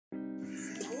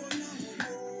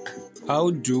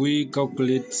How do we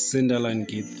calculate centerline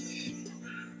girth?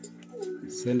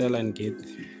 Centerline girth.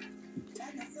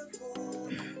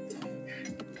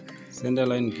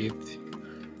 Centerline girth.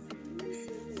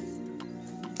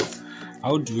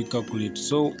 How do we calculate?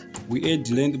 So we add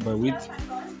length by width.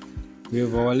 We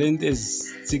have our length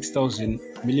as 6,000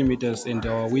 millimeters and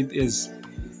our width is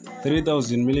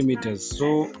 3,000 millimeters.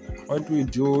 So what we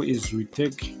do is we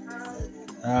take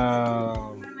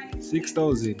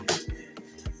 6,000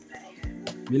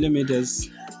 millimeters,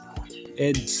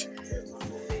 add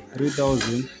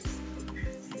 3,000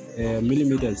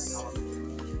 millimeters.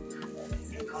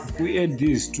 If we add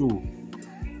these two,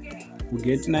 we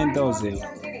get 9,000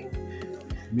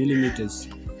 millimeters.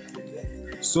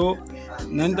 So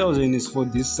 9,000 is for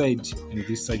this side and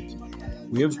this side.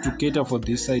 We have to cater for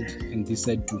this side and this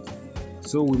side too.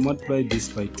 So we multiply this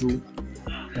by 2,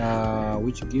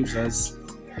 which gives us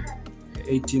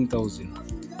 18,000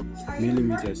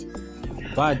 millimeters.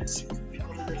 But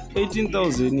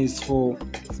 18,000 is from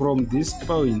this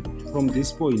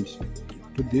point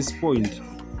to this point,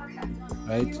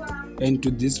 right? And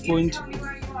to this point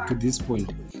to this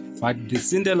point. But the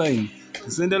center line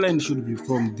should be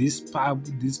from this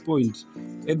point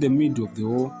at the middle of the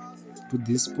hole to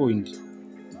this point,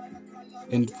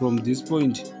 and from this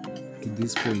point to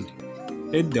this point,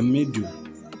 at the middle,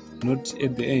 not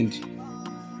at the end,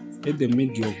 at the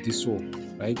middle of this hole,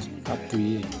 right, up to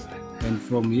here, and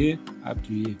from here up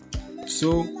to here.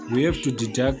 So we have to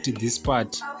deduct this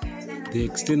part, the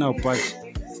external part,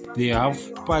 the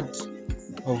half part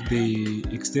of the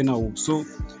external hole. So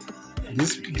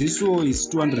this hole is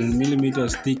 200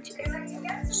 millimeters thick,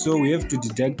 so we have to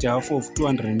deduct half of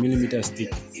 200 millimeters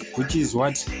thick, which is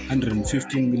what,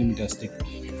 115 millimeters thick.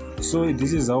 So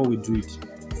this is how we do it.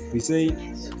 We say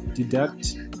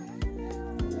deduct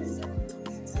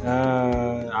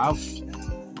half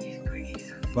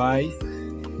by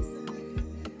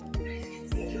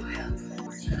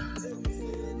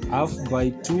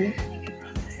 2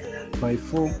 by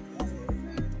 4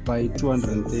 by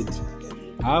 230.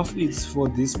 Half is for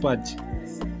this part of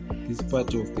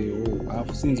the hole.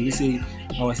 Half, since we say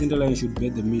our center line should be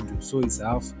at the middle, so it's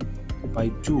half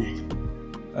by 2.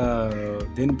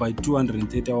 Then by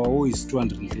 230, our hole is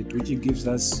 230, which gives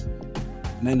us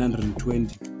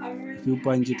 920. If you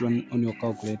punch it on your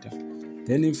calculator,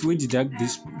 then if we deduct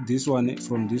this one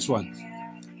from this one,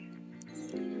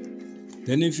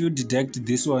 then if you deduct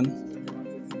this one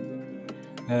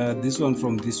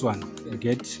from this one, you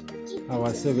get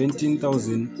our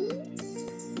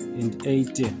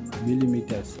 17,080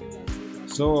 millimeters.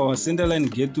 So our centerline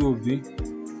girth will be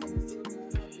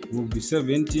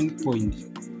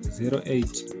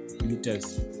 17.08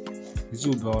 meters. This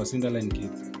will be our centerline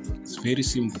girth. It's very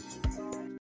simple.